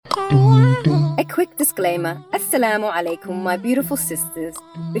A quick disclaimer. Assalamu alaikum, my beautiful sisters.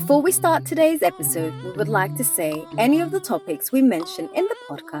 Before we start today's episode, we would like to say any of the topics we mention in the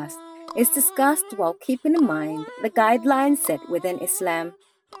podcast is discussed while keeping in mind the guidelines set within Islam.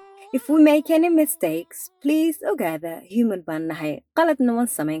 If we make any mistakes, please ogaada human baan nahay qaladna waan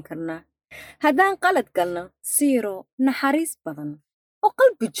samayn karnaa. Haddaan qalad galno, siiro naxariis badan oo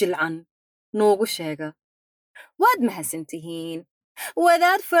qalbi jilcan noogu sheega. Waad mahadsantihiin.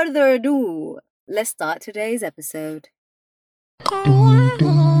 Without further ado, let's start today's episode.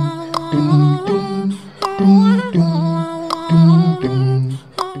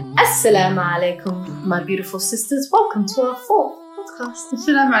 Assalamu alaikum, my beautiful sisters. Welcome to our fourth podcast.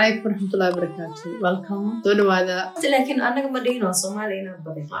 Assalamu alaikum warahmatullahi wabarakatuh. Welcome. So dhawaada. Laakiin anaga ma dhihino Soomaali inaan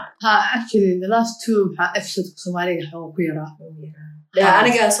baday. Actually the last two episodes Soomaaliga xawo ku yaraa.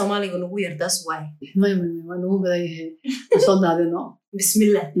 Aniga Soomaaliga ugu yar, that's why. Ma ugu badan yahay. Soo daadino.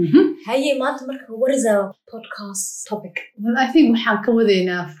 Bismillah. Haye maanta marka what is our podcast topic? Well, I think waxaan ka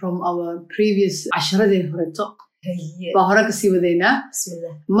wadaynaa from our previous casharadeen horeto. Baa hore ka sii wadaynaa.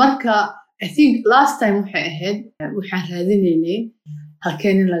 Bismillah. Marka I think last time waxay ahayd waxaan raadinaynay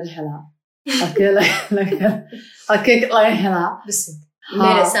halkeen laga helaa. Halkeen laga helaa. Bismillah.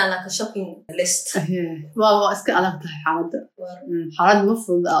 Made it sound like a shopping list. Yeah. Waa iska adag tahay xaaladda. Xaalad ma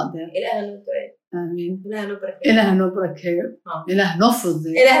fudud out there. Ilaahay noo ducee. Amiin. Ilaahay noo barakeeyo. Ilaahay noo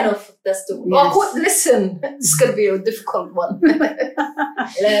fududeeyo. Ilaahay noo fududeeyo. That's the one. Oh, listen. It's going to be a difficult one.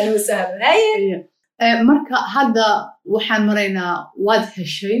 Ilaahay noo sahlo. Haye. Marka hadda waxaan maraynaa waad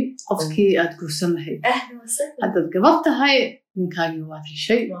heshay qofkii aad guursan lahayd. Haddaad gabar tahay ninkaagii waad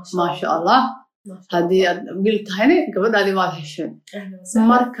heshay. Maasha Allah. Haddii aad wiil tahayna gabadhaadii waad heshay.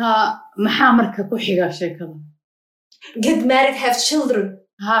 Marka maxaa marka ku xiga sheekada? Get married, have children.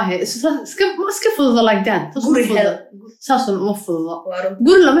 iska fududa like that. Saasun uma fududa.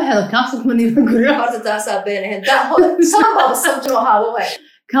 Guri lama helo kaansulka ma dhiiban guri. Horta taasaa beenahayd. Sababa sababtoo ahaada way.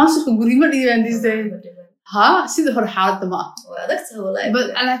 Kaansulka guri ma dhiiban these days. Sidii hore xaaladda ma ah. Waa adagtahay wallahi. But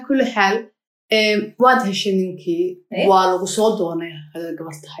ala kulli xaal waad heshay ninkii waa lagu soo doonay hada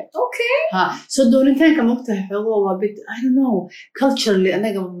gabar tahay. Okay. Soo doonitaanka mogtahay xoogoo waa bit I don't know culturally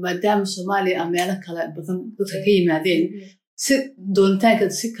anaga maadaama Soomaaliya meelo kale badan dadka ka yimaadeen si doonitaanka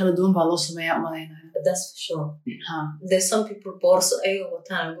si kala duwan baa loo sameeyaa umaleynaya. That's for sure. There's some people boorso ay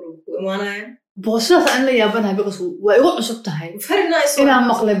wataan guriga ku imaanayaan. Boosadaas aan la yaabanahay because waa igu cusub tahay. Very nice. Inaan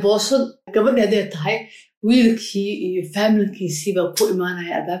maqlay boosad gabadheedee tahay wiilkii iyo familkiisiiba ku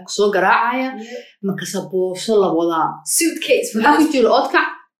imaanaya albaabka soo garaacaya markaasa booso la wadaa. Suitcase. Maxaa ku jiro oodkac?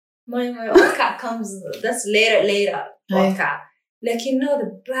 My oodkac comes, that's later. Oodkac. Lakin no, the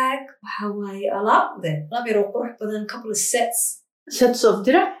bag waxa waaye alaabde. Alaab yaroo qurux badan, couple of sets of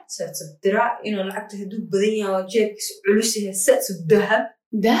dirac? Sets of dirac. Lacagta hadduu badan yahay oo jeebkiisa culus yahay, sets of dahab.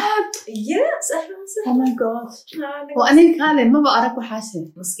 Dahab? Yes. Oh my God. Aniga kaale maba arag waxaase.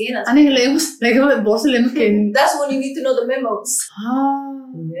 Maskiina. Aniga lagama boorso lama keenin. That's when you need to know the memos.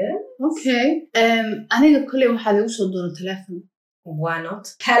 Yeah. Okay. Aniga kule waxaa lagu soo doona telephone. Why not?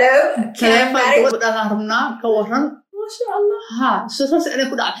 Hello. Telephone gabadhaan rabnaa ka waran. Masha Allah. So saas inay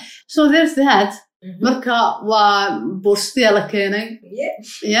ku dhacay. So there's that. Marka waa boorsadii la keenay.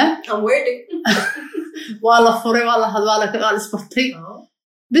 Yeah. I'm waiting. Waa la furay, waa la hadwaa la ka isbartay.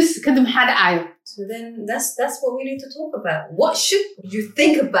 This kadib maxaa dhacayo? So then that's what we need to talk about. What should you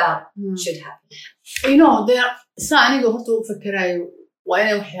think about should happen? There saa aniga horta u fakarayo waa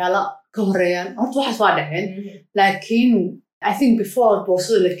inay waxyaala ka horeeyaan. Horta waxaas waa dhaceen. Laakiin I think before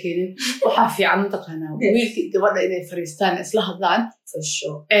boorsada la keenin waxaa fiican mataqaanaa wiilkii gabadha inay fariistaan isla hadlaan. For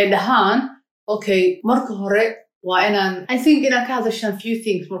sure. Dhahaan okay marka hore waa inaan I think inaan ka hadashaan few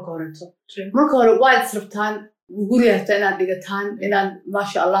things marka horeeto. Marka hore waa israbtaan guri harta inaad dhigataan inaad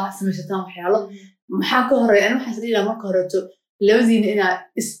maasha Allah samaysataan waxyaalo maxaa ka horeeya ana waxaan isdhiilaa marka horeeto labadiina inaad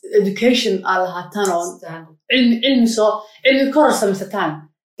education aad lahaataan oo cilmi koror samaysataan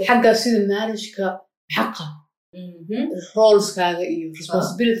xagga sida marriage-ka xaqa roles-kaaga iyo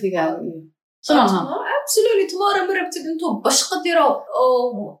responsibility-gaaga iyo absolutely tomorrow ma rabtid intuu bashqad yaro oo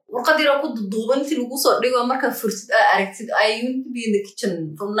warqad yaro ku duuban intii lagu soo dhigo markaad furtid aad aragtid I want to be in the kitchen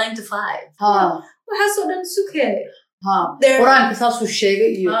from 9 to 5. waxaasoo dhan sukee. quraanka saasuu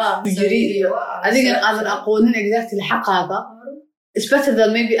sheegay iyo jiri iyo adigan aadan aqoonin exactly xaqaaga. It's better than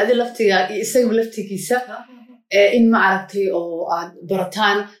maybe adi laftigaa iyo isaga laftigiisa in ma aragtay oo aad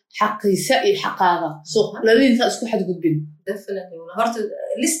barataan xaqiisa iyo xaqaaga. So labadiinta isku xadgudbin. Definitely. Horta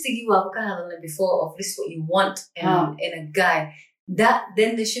listigii waa ka hadalnay before of list what you want in a guy. Then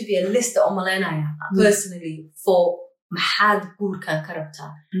there should be a list of malaynaya personally for maxaad guurkan ka rabtaa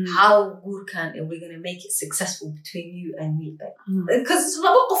how guurkan are we going to make it successful between you and me because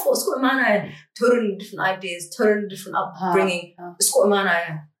laba qof oo isku imaanaya totally different ideas totally different upbringing isku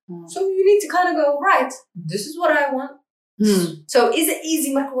imaanaya so you need to kind of go right this is what I want so is it easy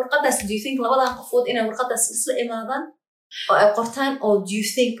marka warqadaas do you think labadan qofood inay warqadaas isla imaadaan oo ay qortaan or do you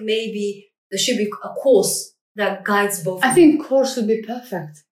think maybe there should be a course that guides both I think course would be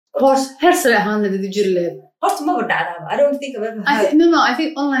perfect course hersay ahaan la jiri lahayd horta ma badhacdaaba I don't think I've ever had no I think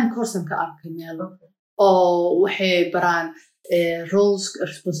online course aan ka arkay meelo oo waxay baraan roles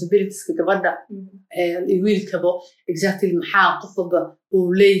responsibilities ka gabadha wiilkaba exactly maxaa qofba uu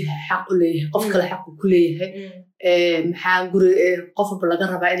leeyahay xaq u leeyahay qof kale xaq ku leeyahay maxaa guri qofba laga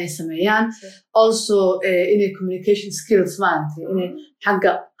rabaa inay sameeyaan also inay communication skills maaragtay inay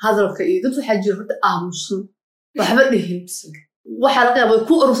xagga hadalka iyo dad waxa jira horta aamusan waxba dhihin waxa laga yaabaa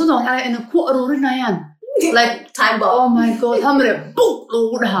ku urursan waxa laga inay ku ururinayaan like time bomb oh my god hamre boom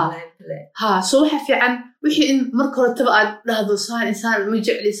lagu dhahaa so waxa fiican wixii in marka hore taba aad dhahdo saan insaan ma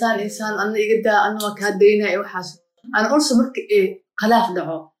jeclisaan insaan anna iga daa anna ka daynaa waxaas aan also marka qalaaf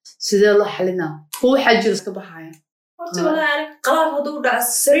dhaco sidee loo xalinaa kuwa waxa jira iska baxaya horta walaal qalaaf haduu dhaco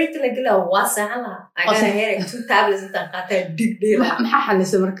sariirta la galaa waa saacan la agana heeray 2 tablets inta qaatay dig dheer maxaa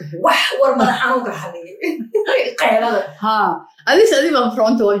xalisay marka wax war madaxan uga xaliyay qaylada adis baan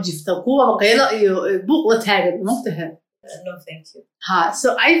fronta waa jifta kuwa qaylo iyo buuq la taagan maqtahay no thank you so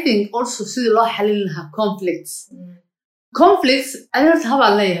I think also sidii loo xalin lahaa conflicts anarta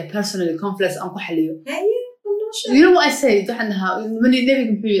habaan leeyahay personally conflicts aan ku xaliyo you know what I say waxanaha mani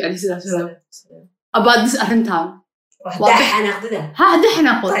nabiga muxuu yiri alayhi salaam about this arrintan ده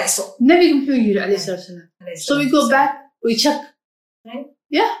حناقض nabiga muxuu yiri alayhi salaam so we go back we check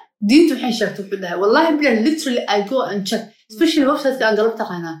yeah diintu waxay sheegtay wuxuu dhahay wallahi bila literally I go and check especially website aan galab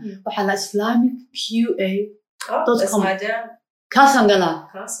taqaana waxa la Islamic QA.com kaasangala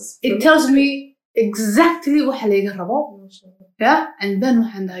it tells me exactly waxa la iga rabo yeah and then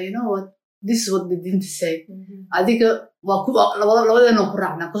waxaan dhahay you know what this is what the deen say adiga waa ku labadana ku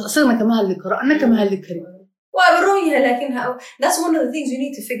raacna asagna kama hadli karo anna kama hadli karin waa baroon yahay laakiin that's one of the things you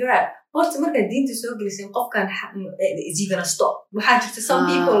need to figure out horta marka diinta soo gelisin qofkan is he gonna stop waxa jirta some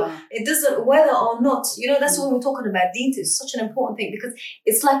people it doesn't whether or not you know that's when we're talking about diinta is such an important thing because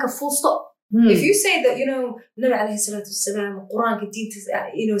it's like a full stop if you say that you know Nabi alayhi salatu wassalam Quran diinta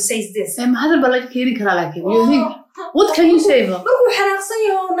you know says this hada balaga keeni kara laakiin you think what can you say markuu xanaaqsan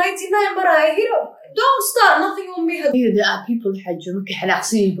yahay 99 maray hiro don't start nothing on me there are people xajo markay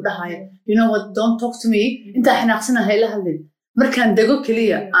xanaaqsan yihiin ku dhahaya you know what don't talk to me inta xanaaqsanahay la hadlin markaan dago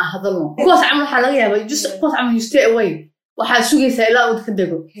kaliya aan hadalno kuwaas camal waxa laga yaabaa just kuwaas camal you stay away waxa sugaysaa ilaa uu ka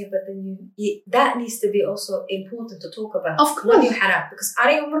dago but then that needs to be also important to talk about of course when you xanaaq because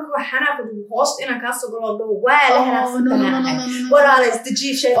aniga markuu xanaaq host inaan ka soo galo dhow waa la xanaaqsan what are is the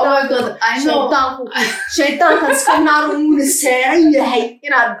chief shaytan oh my god I know shaytanka iskanaar uu saaran yahay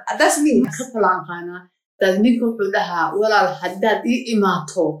inaad that's me ka falan qaana dad ninka wuxuu dhahaa walaal haddaad ii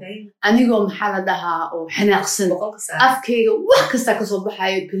imaato anigoo maxaa la dhahaa oo xanaaqsan afkayga wax kasta ka soo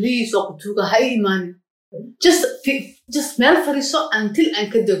baxayo please oo kutuga ha ii imaanin just meel fariiso until aan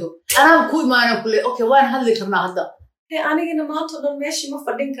ka dago anaa ku imaana kule okay waan hadli karnaa hadda anigana maanta dhan meeshii ma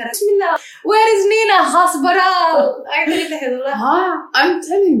fadhin kara bismillah where is Nina hospital I really have I'm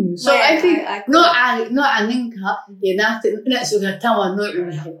telling you so I think nooca ninka iyo naagta inaa is ogaataan waa noocu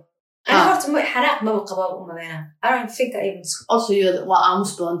yahay أنا هرت ما حناق ما بقبض أمنا I don't think I even also وآمس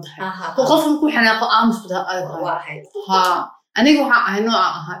بلانتها وقفنا كل حناق آمس بدها واحد أنا يقول نوع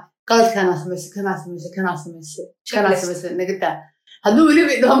قالت كنا سمسة نقدر هذو اللي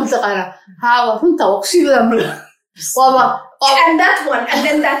بيدهم تقارا وفهمت وقصي بلا مرة and that one and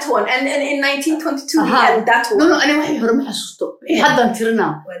then that one and in 1922 and that one no أنا واحد هرم حسوسته حدا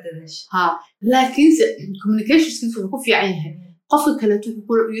انترنا لكن communication skills بيكون في عينها قفل كلا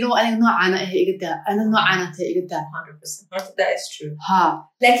تقول you know أنا نوعنا إيه أنا نوعنا إيه 100% that is true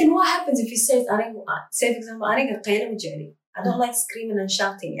لكن what happens if you say say for example أنا قيلة مجري I don't like screaming and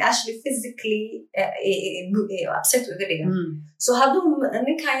shouting. It actually physically upset with it. So haduu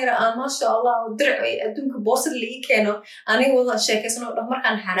ninkan yara ma sha Allah dirci adduunka boosad la ii keeno aniga wada sheekaysan oo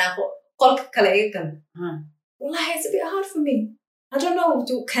markaan xanaaqo qolka kale iga gal. Wallahi it's a bit hard for me. I don't know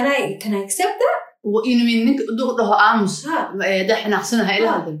can I accept that? وإن من نك dhaho aamus da xanaaqsanahay ila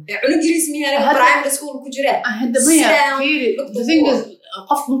hadal. Cunug yariis miyaa primary school ku jira. Hadda baya the thing is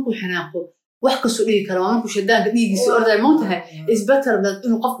qof markuu xanaaqo wax ka soo dhigi kara markuu shadaanka dhiigiisa orday moontahay is better than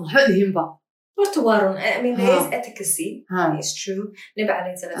inuu qofku waxa dhihinba horta waaron I mean there is efficacy it's true nabi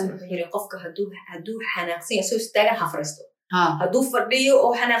alayhi salatu wuxuu yiri qofka haduu xanaaqsan yahay soo istaaga hafreesto هدو فرديو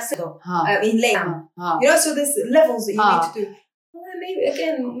أو حنفسه in lane. You know, so there's levels that you need to do. Well,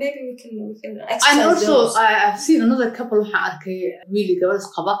 maybe we can exercise. And also, those. I've seen another couple who are really girls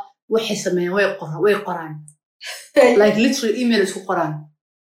قبا وحسمين ويقران. Like literally email is قران.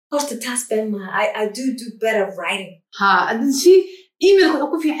 What's the task then? I do better writing. And then see, email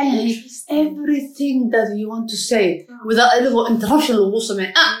كوكو في حاجة everything that you want to say without a little interruption للوصل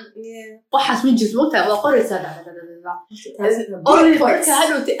من وحس من جسمه وقرر سادة. only work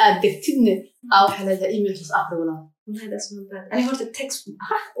هذا تأدكتني أو حلا إيميل تصأخر ولا. That's not bad. I heard the text.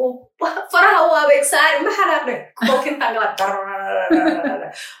 فرها هو بيكسر ما حرقنا. ممكن تغلط.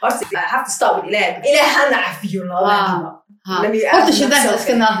 I have to start with إلى هنا عفيو الله. قلت شدان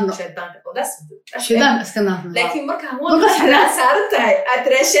أسكناه. شدان أسكناه. لكن مركا هون بس حنا صارتها.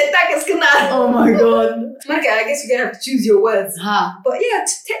 أترى شدان أسكناه. Oh my god. مركا I guess you're gonna have to choose your words. But yeah,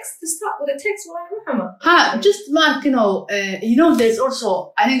 text to start with a text ولا just mark you know there's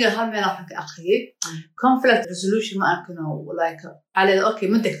also I think أهم من أخي conflict resolution ما like على أوكي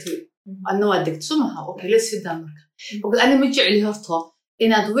ما دكتي أنا ما دكت سمها أوكي let's sit down مركا وقل أنا مجي عليه هرطة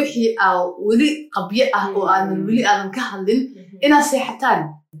إن أدوحي أو ولي قبيئة أو أنا ولي أنا كهلين إن سيحتان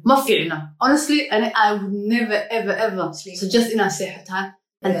ما فينا honestly أنا I would never ever suggest إن سيحتان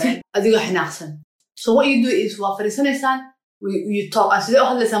until أديو إحنا أحسن so what you do is وافرسان إنسان you talk as إذا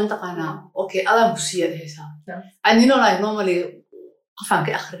أخذ لسان متقانا أوكي أنا بسيء هيسا and you know like normally قفان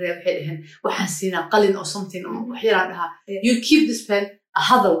كأخر بحيلهن وحسينا قلن أو something وحيران لها you keep this pen a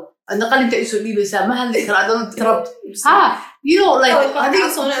huddle أن قلن تأسو لي بسا ما هالذكر I don't interrupt you know like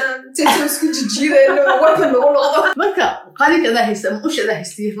هذه صنع تسوس كتجيله إنه وقفن بقوله مركا قلن كذا هيسا مش كذا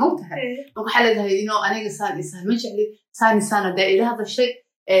هيستير موتها وحالة هاي you know أنا إنسان مجعلي إنسان دائري هذا الشيء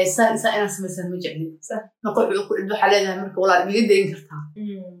إنسان أنا سمسان مجعلي نقول إنه حالة مركا والله بيجد ينكرتها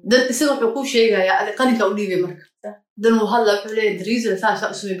ده يصير حقوق شيء يا قلن كأولي بمركا دنو هلا بحلي دريز لسان شخص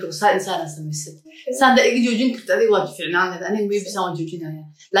اسمه بقصة إنسان سمست سان ده يجي جوجين كنت أدي واجب فعلا هذا أنا مي بسان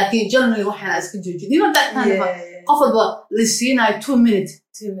جوجينها لكن جلني وحنا أسكت جوجين ما ده قفل بقى لسينا 2 minutes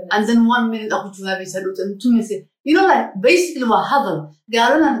and then 1 minute أخذ جوابي سألوت and 2 minutes you know like basically ما هذا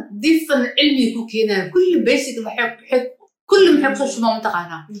قالنا different علمي كوكينا كل basically بحب كل محب صوت ما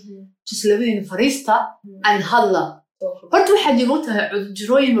منطقنا تسلمين فريستا and هلا horta waxaa jirta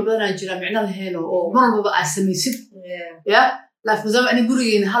jirooyin badan jira micno lahayn oo mar walba ay samaysid laakiin zaman ani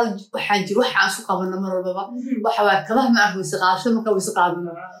gurigeena hal waxaan jiro waxa aan soo qabano mar walba waxa waa kabaha ma arko isqaasho marka way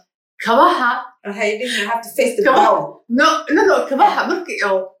isqaadano kabaha you have to face the wall no kabaha markii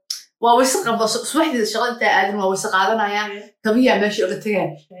oo waa way isqabdo subaxdii shaqada aadan waa way isqaadanayaan kabiya meesha uga tagay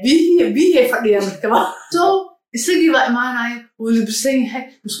bihi fadhiya markaba so isagii baa imaanay wuu libsan yahay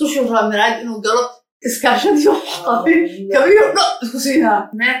musqushu raamiraad inuu galo iskaashadii wax qabin kabiyo dho isku siinaa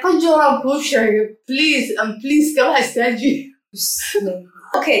meeqa jooraan kuu sheegay please kama istaaji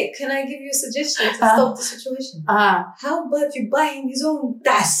okay can I give you a suggestion to stop the situation how about you buying his own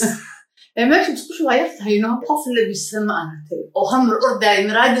das meesha musqushu waa yartahay no qof labisan ma aragtay oo hamar ordaay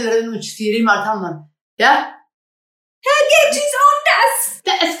miraadi la inuu jifiirin ma tamar get his own das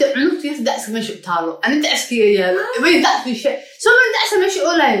daska cunugtiis daska meesha taalo ani daskiga yaalo way daski shay soo ma daska meesha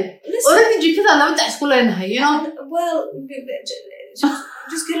oolay already jikada laba das ku leenahay you know well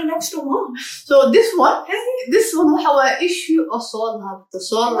just get an extra one so this one waxa waa issue oo soo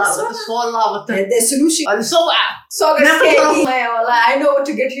laabta the solution so I know what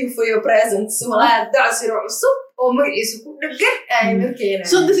to get you for your presents wala daasir cusub oo magaciisa ku dhagan markeena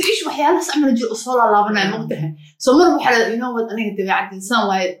so this issue waxyaalaha sameeyay jir soo laabanay maqtahay so mar waxa you know what aniga dabeecad insan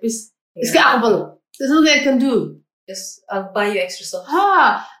waay bis iska aqbalo there's nothing I can do just I'll buy you extra stuff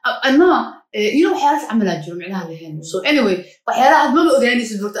أنا you know waxyaalaha sameeyay jiro micnaha lahayn so anyway waxyaalaha ma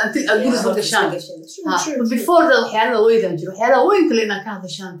ogaanaysid horta until aad guriga gashaan but before that waxyaalaha weeydan jiro waxyaalaha weyn kale inaan ka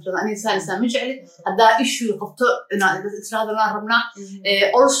hadashaan tirada aniga saan ma jecli hadda issue qabto inaan israada la rabnaa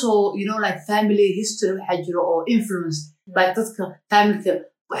also you know like family history waxa jiro oo influence like dadka family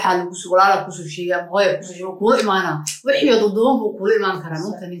waxa lagu soo walaala ku soo sheegay hooyo ku soo ku imaana wixii dodoon buu ku imaan karaa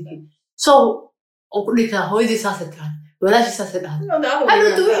inta ninkii so oo ku dhika hooyadii saasatan ولا شيء ساسد هذا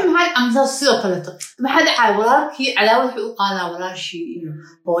أنا دوحي محل أمزاج سيو كلته محل عاي ولا كي علاوة في وقانا ولا شيء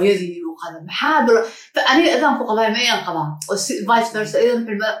هو يدي وقانا محابل فأنا إذا فوق ما ينقبع vice versa إذا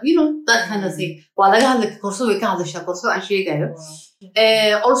you know that kind of thing ولا جهل لك كورسو كهذا الشيء كورسو عن شيء جايه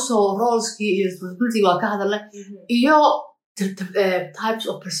also roles كي responsibility وكهذا لا إياه types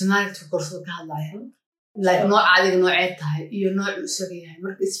of personality كورسو كهذا يعني like نوع عادي نوعيتها إياه نوع أسرية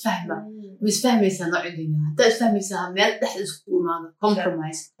مركز فهمه مش فاهميسا نوع دينا حتى إيش فاهميسا ميل تحت اسكول معنا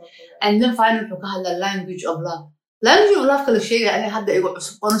compromise and then finally حكاها the language of love language of love kala sheegay ani hadda igu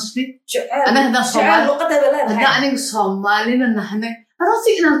cusub honestly ana hadda Soomaali luqada balad hadda aniga Soomaalina nahnay aroosi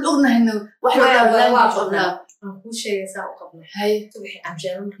inaan ognahayno wax la language of love ku sheegaysaa u qabno hay wixii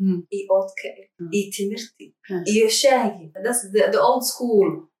amjaan iyo oodka iyo timirti iyo shaahi that's the old school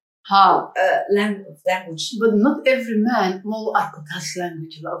language but not every man more arkotas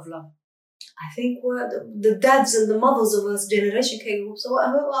language of love I think the dads and the mothers of us generation came so I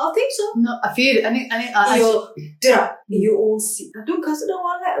think so no I feel you all see I don't consider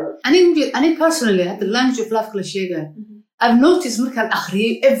one I personally had the language of love kala sheegay I've noticed markaan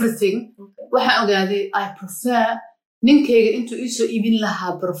akhriyay everything waxaan ogaaday I prefer ninkayga intuu ii soo iibin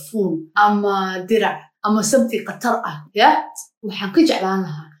lahaa perfume ama dirac ama something qatar ah waxaan ka jeclaan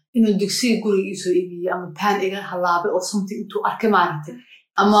lahaa inuu digsiga guriga ii soo iibiyo ama pan iga halaabay or something intuu arkay maaragtay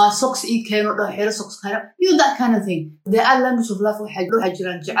ama socks ii keeno dhaxiro socks kale that kind of thing the language of love waxaa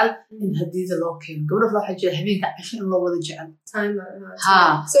jiraan jecel in hadiida loo keeno gabadha waxaa jira habeenka casho in loo wada jecel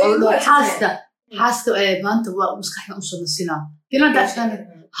xaaska maanta waa maskaxda u samaysnaa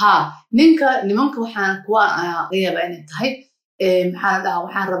ninka nimanka waxaan kuwa ayaaba inay tahay maxaa dhahaa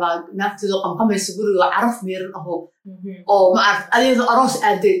waxaan rabaa naagtido qamqamaysa guriga caraf meeran oo ma arag adeedo aroos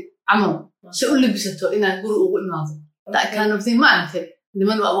aaday camal si u labisato inaan guri ugu imaado that kind of thing ma aragtay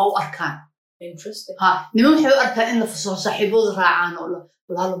niman waa u arkaan interesting niman waxay u arkaan in la fasaxo saaxiibooda raacaan oo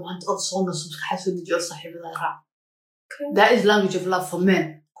walaalo maanta oo soo naso maskaxda soo dejiyo saaxiibada raac that is language of love for men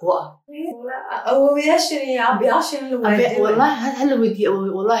kuwa والله هل ودي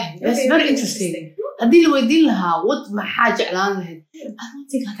والله that's very interesting هذه اللي ودي لها what ما حاجة إعلان لها I don't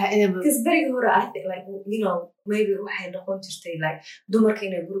think I can because very good I think like you know maybe واحد نقول تشتري like دمر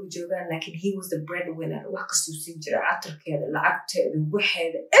كنا جروب جوجان لكن he was the breadwinner وقصو سنجر عطر كذا لعبت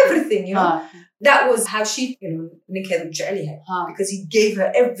واحد everything you know that was how she you know نكذا جعلها because he gave her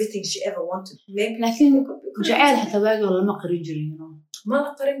everything she ever wanted maybe لكن جعل حتى باقي ولا ما قرين جري you know ما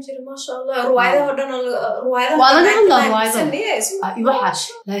قرين جري ما شاء الله رواية هدنا رواية والله رواية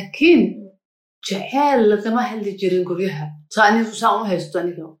لكن جعل لما هل جرين قريها ثاني ساعة ما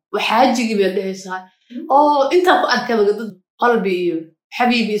هيستانيكوا وحاجة جبل هيسان أنت أركب قد قلبي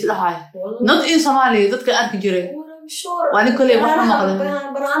حبيبي إسلحاي not in Somali ضدك أركب جرين وأنا كل يوم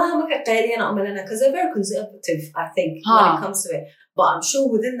أنا ما كقيري أنا أملنا because they're very conservative I think when it comes to it but I'm sure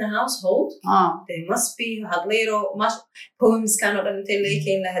within the household there must be hadlero much poems كانوا نتلاقي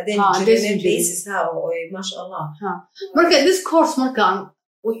كنا هذين جرين basis أو ما شاء الله مركز this course مركز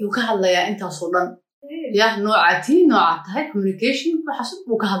wuxuu ka hadlayaa intaas oo dhan noocaatahay communication waxaas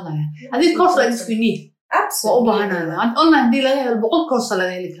uu ka hadlayaa hadii course la isku need waa u baahanaa online hadii laga helo 100 course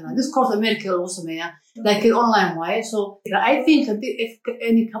laga heli karaa this course America lagu sameeyaa laakiin online waaye so I think if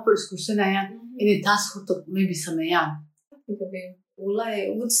any couple is kursanayaan inay taas horta maybe sameeyaan wallahi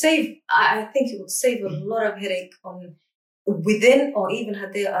would save I think it would save a lot of headache on within or even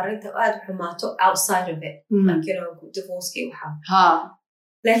hadii arinta aad xumaato outside of it like you know divorce kii waxa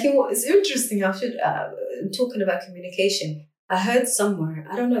like it's interesting I should talking about communication I heard somewhere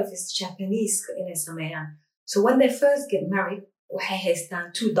I don't know if it's Japanese in Samoan so when they first get married waxay haystaan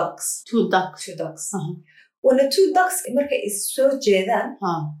two ducks when the two ducks marka is so jeedaan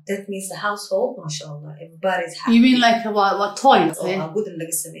that means the household mashallah everybody's happy you mean like what toys good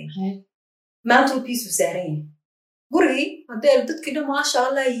laga sameeyay mantelpiece of saaran guri hadee dadkina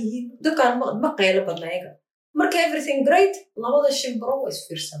mashallah yihiin dadkan ma qaylo badnaayaga marka everything great labada shimbiro way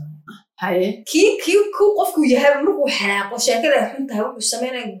isfiirsanayaan kii qofku yahay markuu xanaaqo sheekada xun tahay wuxuu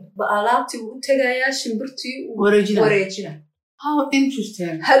sameeyaa alaabtii uu tagayaa shimbirtii uu wareejina how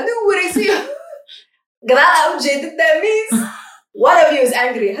interesting haduu wareejiyo garaad u jeedid that means one of you is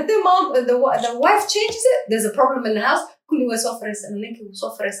angry hadii mom the wife changes it there's a problem in the house kulli way soo fariisan ninkii uu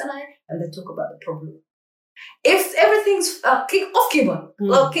soo fariisanaya and they talk about the problem if everything's qofkiiba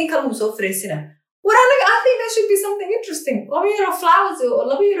kin kale uu soo fariisanaya I think there should be something interesting. Love your flowers or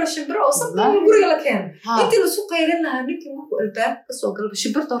love your shimbro or something. Guriga la keen. Inta la soo qeyrin lahaa ninkii markuu albaab ka soo galay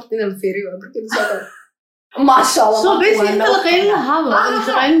shimbirta horta in la feeriyo markii la soo galay. Ma sha Allah. So basically inta la qeyrin lahaa waa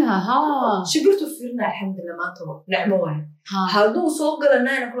shaqeyn lahaa. Shimbirtu fiirna alxamdulillah ma tawo. Nacmo waay. Haduu soo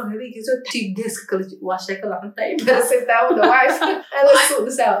galanayna kula habeenkii soo tigeeska kala waa sheeko la xunta ay barasay taawada wife. Ala soo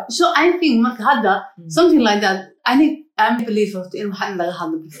dhisaa. So I think marka hadda something like that I believe in waxaan laga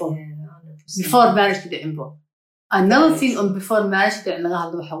hadlo before marriage to the info. Another thing on before marriage to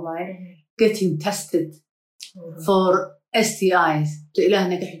the getting tested for STIs. To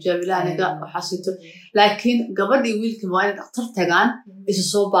ilahna ka hijab ilahna ka xasito. Laakiin gabadhii wiilka waa in dhaqtar tagaan isu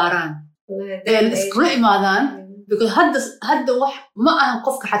soo baaraan. Iskula imaadaan because hadda wax ma ahan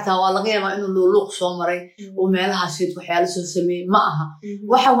qofka xataa waa laga yaabaa inuu luuq soo maray oo meelahaas waxyaalo soo sameeyay ma aha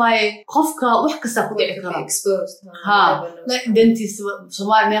waxa waaye qofka wax kasta ku dhici kara like dentist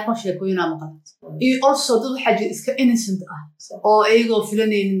Soomaali meeqo sheekooyina maqan iyo also dad waxa jira iska innocent ah oo ayagoo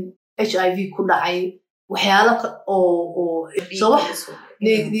filanaynin HIV ku dhacay waxyaalo oo soo wax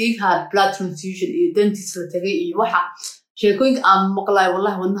dhiigha blood transfusion iyo dentist la tagay iyo waxa sheekooyinka aan maqlay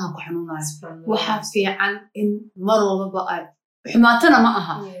wallahi wadnaha ku xanuunayo waxa fiican in mar walba ay xumaatana ma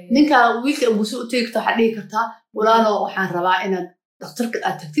aha ninka wiilka ugu soo teegto waxa dhigi kartaa walaalo waxaan rabaa inaad dhakhtarka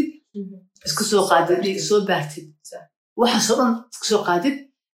aad tagtid isku soo qaadid dhiig soo baartid waxa soo dhan isku soo qaadid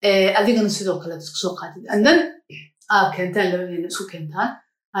adigana sidoo kale isku soo qaadid and then keentaan labadeen isku keentaan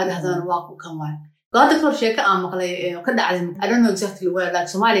aad dhahdaan waa ku kan waay qaada kor sheeka aan maqlay ka dhacday I don't know exactly where like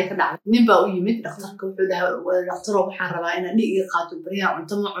Soomaaliya ka dhacday nin baa u yimid dhakhtarka wuxuu dhahay dhakhtar waxaan rabaa inaan dhiig iga qaato bariya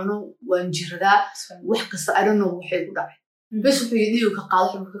cunto ma cuno waan jiradaa wax kasta I don't know waxay ku dhacay bas wuxuu yidhi ka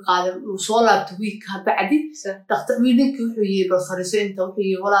qaado uu soo laabtay week ka bacdi dhakhtar wiilkii wuxuu yidhi bal fariiso inta wuxuu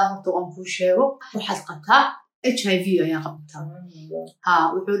yidhi walaa horta aan ku sheego waxaad qabtaa HIV ayaa qabtaa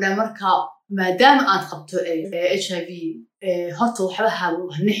wuxuu dhahay marka maadaama aad qabto HIV horta waxba ha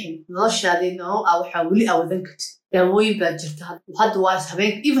nixin noloshaadii waxaa weli awadan kartid daawooyin baa jirta hadda waa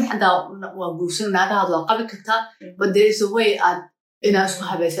habeen even xataa waa guursan naagahaada waa qabi kartaa but there is a way aad inaad isku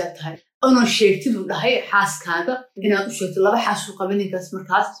habaysan tahay inuu sheegtid uu dhahay xaaskaaga inaad u sheegtid laba xaas uu qabin ninkaas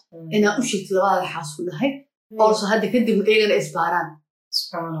markaas inaad u sheegtid labada xaas uu dhahay also hadda kadib eegana isbaaraan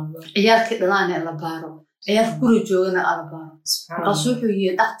ciyaalkii dhalaana la baaro ciyaalka guri joogana la baaro markaas wuxuu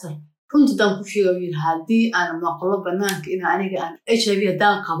yidhi dhakhtar runta daan ku sheegay yiri hadii aan maqlo banaanka in aniga aan HIV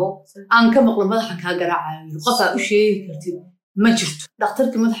daan qabo aan ka maqlo madaxa ka garaacayo qof aad u sheegi kartid ma jirto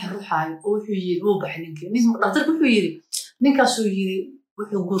dhakhtarka madaxa ruuxaayo oo wuxuu yiri wuu baxninkii dhakhtarku wuxuu yiri ninkaas uu yiri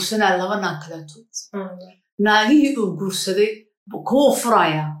wuxuu guursanaa laba naag kaleeto naagihii uu guursaday kuwa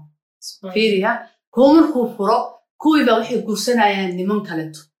furaya fiiriya kuwa markuu furo kuwii baa waxay guursanayaan niman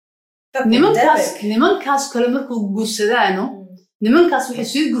kaleeto nimankaas kale markuu guursadaano nimankaas waxay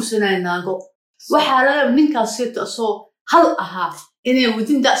soo guursanayaan naago waxaa laga ninkaas soo hal ahaa inay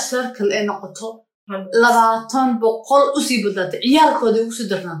within that circle ay noqoto 200 u sii badaato ciyaalkooda ugu soo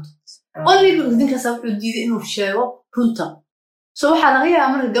darnaato only ninkaas wuxuu diiday inuu sheego runta so waxaa laga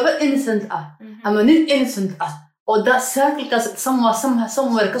yaabaa marka gabadh innocent ah ama nin innocent ah oo that circle-kaas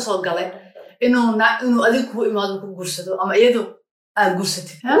somewhere ka soo galay inuu adiga ku imaado ku guursado ama iyadoo aad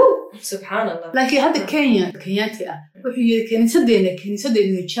guursatid subhanallah laakiin hadda Kenyaati ah wuxuu yiri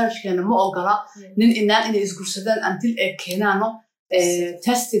kaniisadeena church-keena ma ogola nin inay isguursadaan until ay keenaano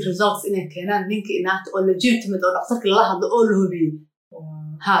test results inay keenaan ninka inaad oo legitimate oo dhakhtarka la hadlo oo la hubiyo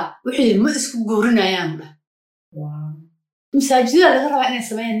wuxuu yiri ma isku guurinayaan masaajidda laga rabaa inay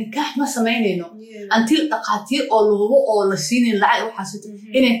sameeyaan nikaax ma sameynayno until dhaqaatiir oo la hubo oo la siinin lacag waxaas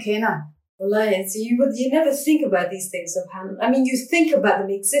inay keenaan wallahi so you never think about these things subhanallah I mean you think about them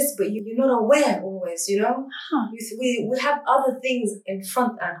exist but you're not aware always you know we have other things in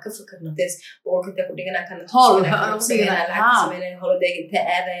front and kafakarna this oo kita ku dhigana kan holiday inta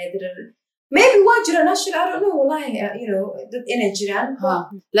aadaya maybe wajira nashir I don't know wallahi you know dad inay jiraan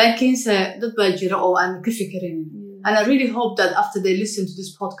laakiin dad baa jira oo aan ka fikirin and I really hope that after they listen to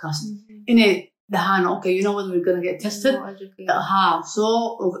this podcast inay dhahaan okay you know what we're going to get tested so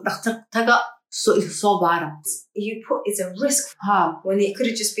dhakhtar taga so baara you put it's a risk when it could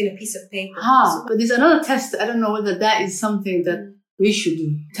have just been a piece of paper but there's another test I don't know whether that is something that we should do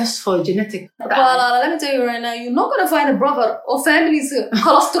test for genetic let me tell you right now you're not going to find a brother or family's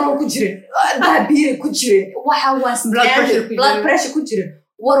cholesterol ku jirin diabetes ku jirin waxa was blood pressure ku jirin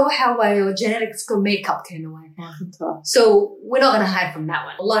waxa waayo genetics ko makeup keena waayo so we're not going to hide from that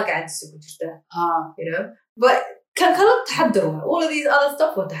one Allah gacantiisa ku jirta you know but kan kala taxadar all of these other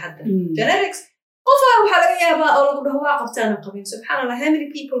stuff waa taxadar genetics qof waxa laga yaabaa oo lagu dhaho waa qabtaan qabin subhanallah how many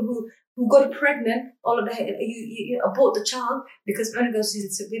people who got pregnant all of that you abort the child because when it goes to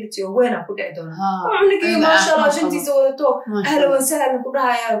disability or when I put it down unigi ma sha Allah shantiisa wadato ahlan wa sahlan ku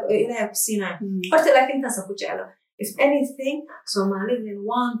dhahaya ilaahay ku siinay horta laakiin taas ku jecelo if anything Somaliland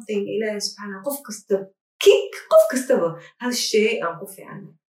one thing ilaahay subhanahu qof kastaba hal shay aan ku fiican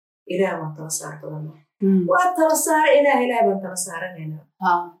ilaahay waa tala saartana waa tala saar ilaahay baan tala saaranayna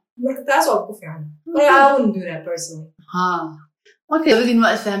marka taas waa ku fiican I wouldn't do that personally okay everything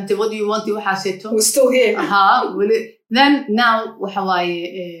what is fahamtay what do you want waxa seeto we're still here then now waxa waaye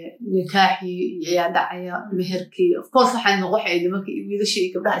nikaaxi iyo dhacaya meherkii of course waxaan waxay nimanka wiilasha iyo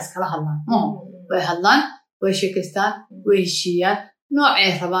gabdhaha iskala hadlaan way hadlaan way sheekaystaan way heshiiyaan noocay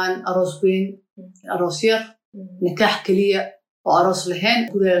rabaan aroos weyn aroos yar nikaax kaliya وأروس لهن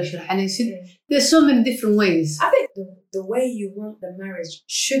كل شرحان يصير. There's so many different ways. I think the way you want the marriage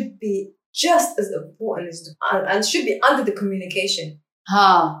should be just as important as and should be under the communication.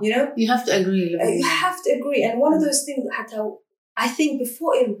 You know, you have to agree. You have to agree, and one of those things I think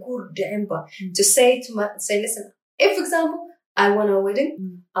before it would to say listen, if for example I want a wedding,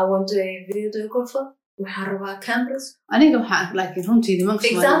 I want a videographer, cameras. I think like in home TV. For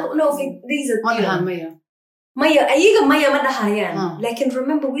example, these are Maya, ayaga Maya madahayan. Like, and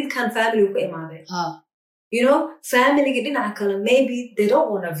remember, we can't family with you know, family getting akala. Maybe they don't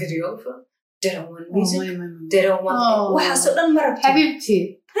want a videographer. They don't want music. They don't want.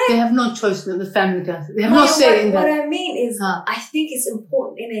 They have no choice. The family does. They have no say in that. What I mean is, I think it's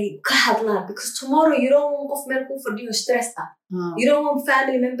important in a kahadla because tomorrow you don't want medical for doing stress. You don't want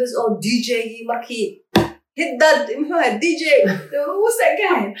family members or DJ marquee. Hit that DJ. Who's that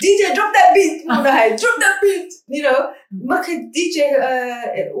guy? DJ, drop that beat. Drop that beat. You know, marquee DJ.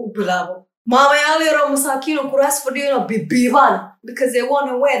 Ubulabo. Mama yali masakino kuras for doing a bibivan because they want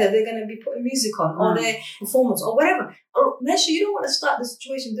to wear that they're going to be putting music on or their performance or whatever. Or Mesha, you don't want to start the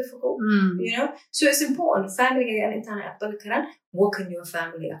situation difficult, you know. So it's important. Family and internet. What can your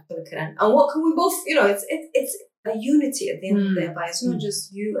family and what can we both? You know, it's a unity at the end of the day. But it's not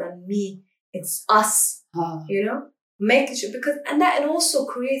just you and me. It's us. You know. Making sure and also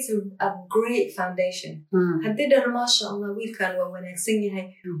creates a great foundation. Hadida mashallah we can wanaagsan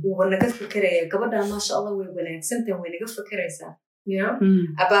yahay oo naga fikiraya gabadha mashallah way wanaagsantahay way naga fikiraysa, you know,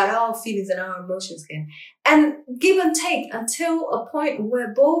 about our feelings and our emotions can and give and take until a point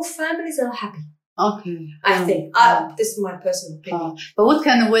where both families are happy. Okay. I think this is my personal opinion. But what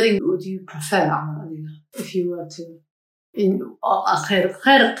kind of wedding would you prefer, if you were to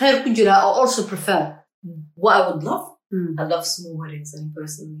khair kujira or also prefer? What I would love? I love small weddings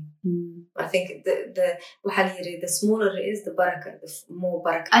personally. I think the smaller it is, the barakah, the more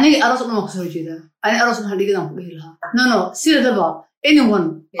barakah. I think I No, see about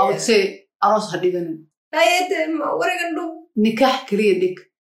anyone, I would say I was what are you gonna do? Nikah كريدك.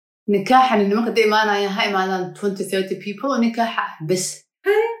 نكاح اللي ما كده معنا يا هاي معنا 20-30 people ونكاح بس.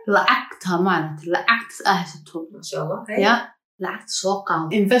 لعقتها معناته لعقت أهشتهم. ما شاء الله. يا لعقت سوقها.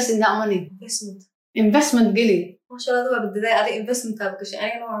 Invest in that money. Investment قلي. ما شاء الله ده بدي هذا investment تابك شيء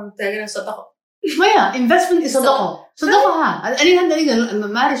أنا نوع متاجرين صدقة. مايا investment صدقة ها أنا هذا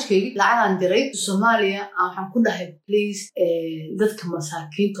المارج كي لعنا عندي Somalia حنكون ده place ذاتك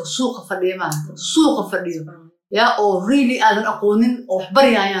مساكين تسوق فردية معناته سوق فردية يا أو really أنا أقولين أو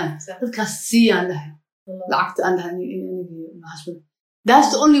حبري يعني ذاتك السيان ده لعقت أنا هني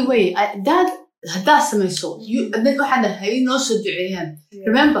that's the only way that's my soul you أنك حنا هاي نوصل دعيان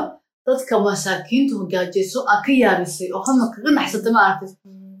remember dadka masaakiintu hogaajiso akiyaarisay oo hamka ka naxsata ma aragtay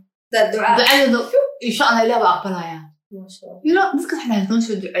ducada insha Allah ilaahay baa aqbalaya ma sha Allah you know dadka xanaad noo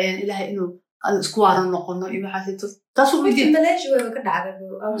soo duceeyaan ilaahay inuu isku waaran noqono iyo waxa taas u midii Malaysia way ka dhacday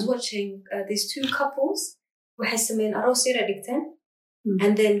I was watching these two couples waxay sameeyeen aroos yar dhigteen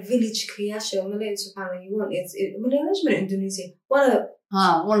and then village kriyasha Malaysia subhanallah you want it's Malaysia in Indonesia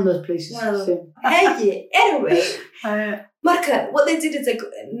one of those places hey anyway Marka, what they did is like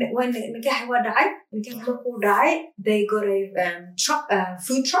when nikah waa dhacay markuu dhacay they got a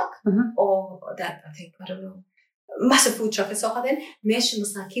food truck or that I think I don't know massive food truck soo qadeen meesha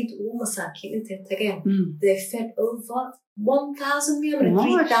masaakiinta ugu masaakiin intay tageen they fed over 1,000 maybe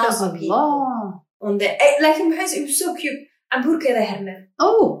 3,000 people on the like it was so cute amburkeeda herna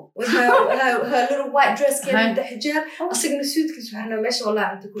with her little white dress came the hijab asagna suitkiisu herna meesha wallahi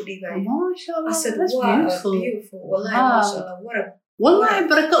inta ku dhiibay mashallah I said wow beautiful wallahi mashallah what a wallahi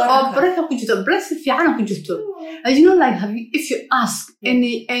baraka ku jirto blessed fi ana ku jirto you know like if you ask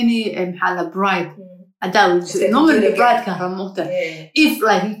any mhala bride normally the bride can ramota if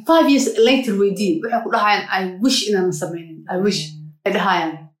like 5 years later we did waxa ku dhahayan I wish inaan sameeyay I wish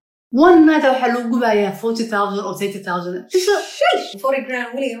dhahayan one night waxa lagu gubayaa 40,000 or 30,000 40 grand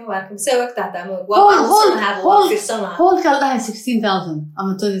wili ma barkam soo waqta taamo waa whole kala dhahay 16,000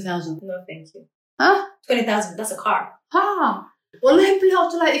 ama 30,000 no thank you 20,000 that's a car wallahi billahi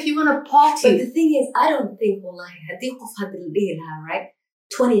ta'ala if you want a party but the thing is I don't think wallahi hadii qof had leeyahay right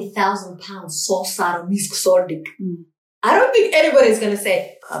 20,000 pounds so saro misk sordik I don't think anybody's going to say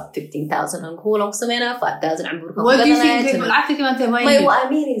 15,000 on cool on samena 5,000 on burka what do you think what I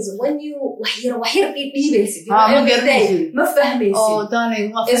mean is when you wahir dhiibaysid ma fahmaysid oh darling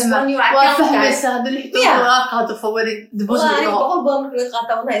ma fahmaysid hada lixdo waa qaado fawari deposit boqol baan markaa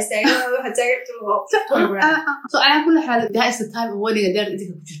qaata wana istaaga waxa taagto so ala kulli xaal that is the time of wedding that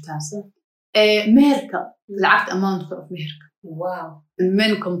idinka ku jirtaa meherka lacagta amount of meherka Wow.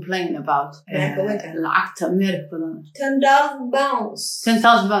 Men complain about العقد أمريكا بدنا 10,000 pounds.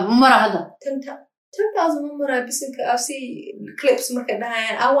 10,000 pounds مو مرة هذا 10,000 مو مرة بس I see clips مركز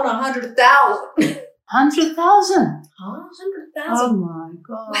دهين I want 100,000. 100,000 100,000. oh my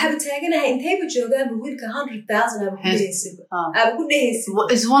god وحاب تلاقينا انتي بتجوجا بقول ك 100,000 أبو كدهيس أبو كدهيس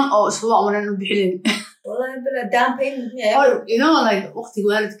أسبوع أو أسبوع ولا بحلين والله بلا down payment you know like وقتي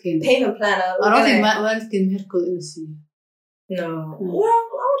والد كان payment plan أرادي والد كان مهركو إنسي no well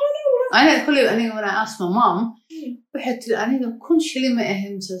I don't know أنا كل أنا وأنا أسمع مام وحتى أنا كون شلمة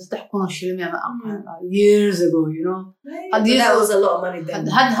أهم تحكون شلمة ما years ago you know that was a lot of money then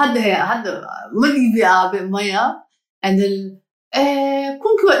هذا مدي بيا مايا and then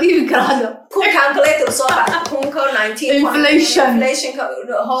كون كودي بكرهذا كون calculator صار كون 19 inflation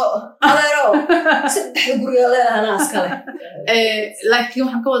هذا ستح يقول يلا أنا أسكله like يوم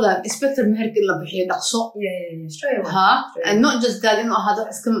حكوا إسبكتر مهرك إلا بحية دقصو straight ها and not just that إنه هذا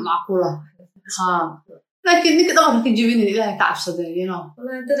إسكم معقولة ها لكن نك دغم كجيبيني إلهي كعبصة you know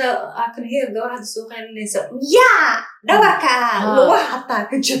والله ترى I can hear دور هذا السوق اللي يسمع يا دورك لو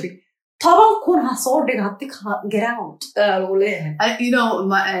حتى كجبي طبعا كونها صور دقاتك ground الوليه you know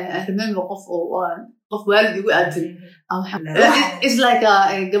ما remember قف والدي وقادر it's like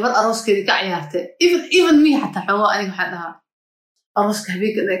قبل أروس كذي كعيارته even me حتى حوا أنا حدها أروس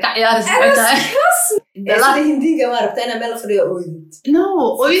كهبيك كعيار سبعتها لا هندي كمان ربط أنا ماله فريق أويد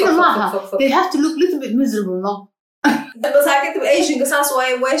no أويد معها they have to look little bit miserable no بس هاك تبقى إيش قصاص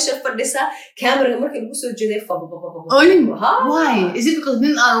واي شاف فردسة كاميرا مركب بوسو جدي أويد why is it because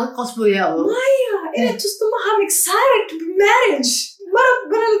men are قصبوا يا why إيه تستمع I'm excited to be married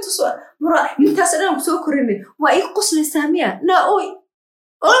مرة تسوى مرة متاسنا بسوى كوريني وأي قصة سامية لا أوي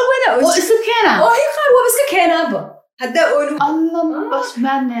وين إيش كنا هي قال وبس كنا أبا هدا أولو الله بس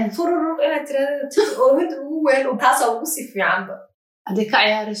madness فرر أنا ترى أولو وين وتاسا وصي في عم هذيك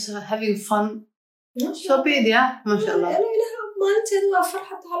عيارس having fun so big yeah ما شاء الله ما أنت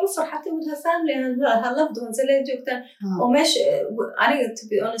هو فرحتي with her family and her loved ones اللي جوكتان ومش أنا to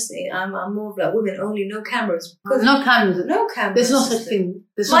be honest I'm more of like women only no cameras no cameras there's no such thing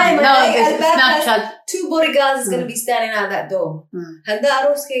there's Snapchat 2 bodyguards is going to be standing out that door هذا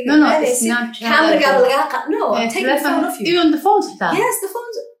أروس كي no Snapchat camera قبل no take the phone off you even the phones yes the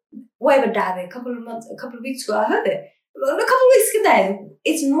phones why بدأ a couple of weeks ago I heard it a couple of weeks كده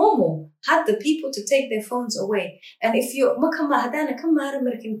it's normal had the people to take their phones away and if you ما كم هدانا كم مرة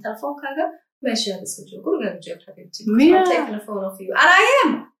مركين التلفون كذا ماشي هذا سكجو قولنا بجيب حبيبتي I'm taking the phone off you and I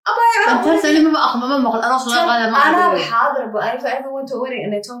am أنت سألني ما أخ ما مقل أنا صلاة قال ما أنا بحاضر but if I ever went to a wedding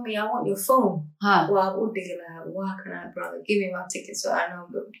and they told me I want your phone وأقول لها why can I brother give me my ticket so I know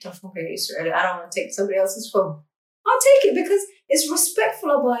التلفون كي يسرع I don't want to take somebody else's phone I'll take it because it's respectful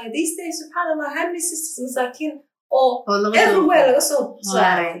about it these days subhanallah how many sisters مساكين or everywhere like so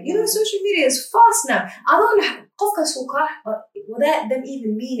you know social media is fast now I don't know قفك سوكا without them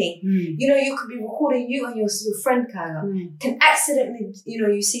even meaning you know you could be recording you and your friend kaga can accidentally you know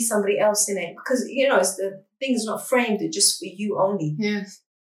you see somebody else in it because you know it's the thing is not framed just for you only yes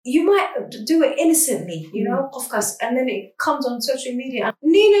you might do it innocently you know قفك and then it comes on social media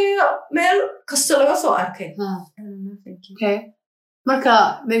Nina Mel كسلوا so okay okay Marka,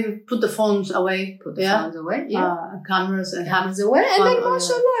 maybe put the phones away. Put the phones away, yeah. Cameras and cameras away, and then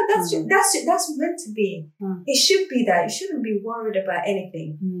mashallah, that's meant to be. It should be that. You shouldn't be worried about anything.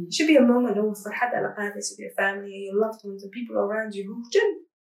 It should be a moment of farhat al-qadis with your family and your loved ones and people around you who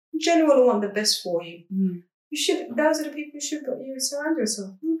genuinely want the best for you. You should. Those are the people you surround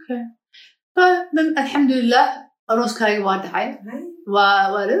yourself. Okay. Then, alhamdulillah, أروس كاي واضحة.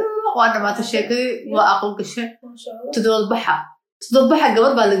 وأنا ما تشكي وأقول كشيء. ما شاء الله. تدور بحة. تضبحها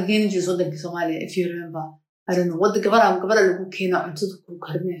قبل بالجين جزء ودك سومالي if you remember I don't know ودك قبل اللي كنا عمتك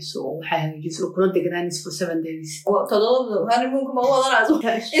وكرنيس وحياة جزء وكل ودك نانيس for 7 days. تضرب هذا ممكن ما هو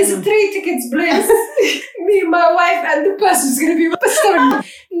ضرر. It's 3 tickets please. Me, my wife, and the person is going to be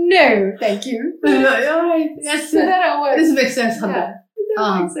no, thank you. You're right. Yes, this makes sense.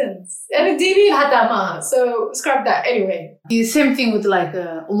 That makes sense. And the TV had that so scrap that anyway. The same thing with like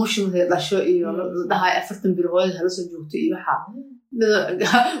emotion that show you the high effort and below هذا سجوت إيوها.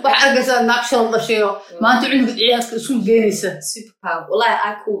 وحرق صار ناقشة شيء ما أنت عندك عيال شو جينيسة. Super power. Well,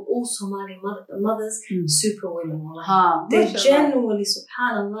 I call all Somali mothers super women. They're genuinely,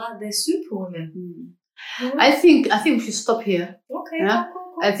 subhanallah, they're super women. I think we should stop here. Okay. Yeah?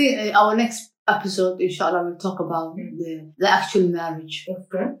 Cool. I think our next episode, inshallah, we'll talk about the actual marriage.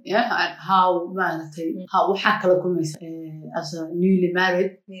 Okay. Yeah, and how وحكى لكم as a newly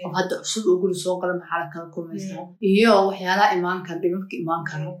married. وهذا أصول أقول سوق لما حكى لكم إياه وحياة إيمان كان دمك إيمان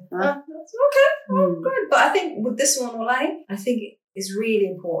كان. It's okay, good. But I think with this one, I think it's really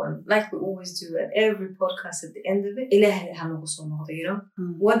important, like we always do at every podcast at the end of it. You know,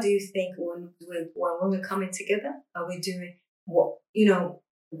 what do you think when we're coming together? Are we doing what, you know,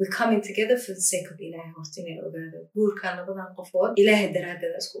 we're coming together for the sake of Ilahi hortina ogaada guurkan labadan qofood Ilaahay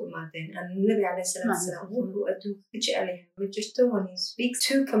daraadada isku imaadeen and Nabi alayhi salatu wasalam wuxuu adduunka ka jecel yahay ma jirto when he speaks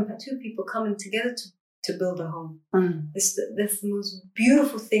two people coming together to build a home. That's the most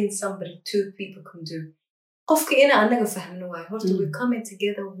beautiful thing two people can do. Qofka ina anaga fahmno waay horta we're coming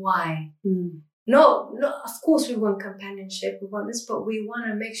together. Why? No, of course we want companionship, we want this, but we want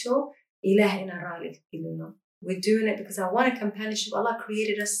to make sure Ilahi ina raali kilino. We're doing it because I want a companionship. Allah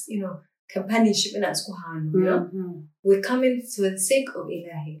created us, you know, companionship in us. You know, we're coming for the sake of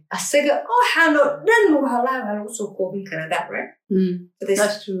Ilahi. Asaga, hano dan wahala so coping that, right?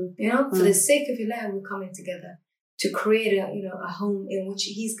 That's true. You know, for the sake of Ilahi, we're coming together to create a home in which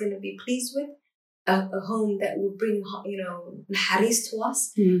He's going to be pleased with, a home that will bring, you know, haris to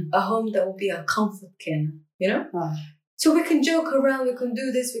us, a home that will be a comfort kin, you know. So we can joke around, we can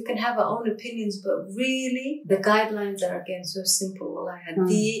do this, we can have our own opinions, but really the guidelines are again so simple. And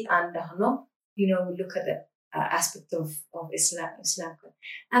you know, we look at the aspect of Islam,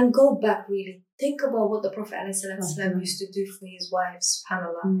 and go back really. Think about what the Prophet ﷺ used to do for his wives,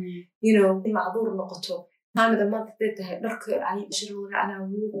 subhanAllah. You know, time of the month,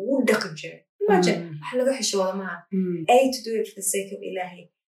 imagine, to do it for the sake of Ilahi.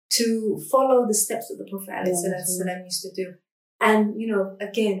 To follow the steps that the Prophet ﷺ used to do. And, you know,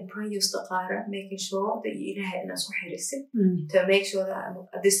 again, pray your istikhara, making sure that you to make sure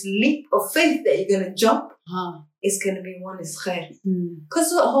that this leap of faith that you're going to jump is going to be one is khair.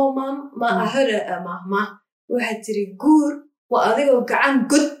 Because I heard a mahma who had to gur wa adigo gacan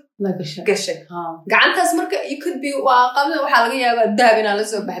good gashay. Gacantaas marka you could be qabna waxa laga yaabaa daab inaan la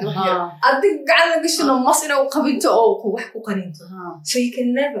soo baxdo wax yar. Adig gacan la gashino mas inaa u qabinto oo wax ku qaninto. So you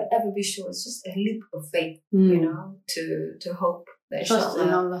can never ever be sure. It's just a leap of faith, you know, to hope that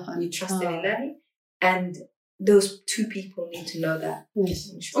inshallah you trust in Allah, and those two people need to know that.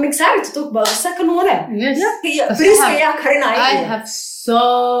 Yes. I'm excited to talk about the second one. Yes. I have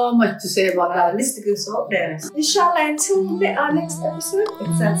so much to say about that. List goes up there. Inshallah, until our next episode,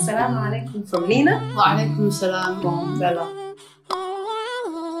 it's Assalamu alaikum from Nina. Wa alaikum salam from Bella.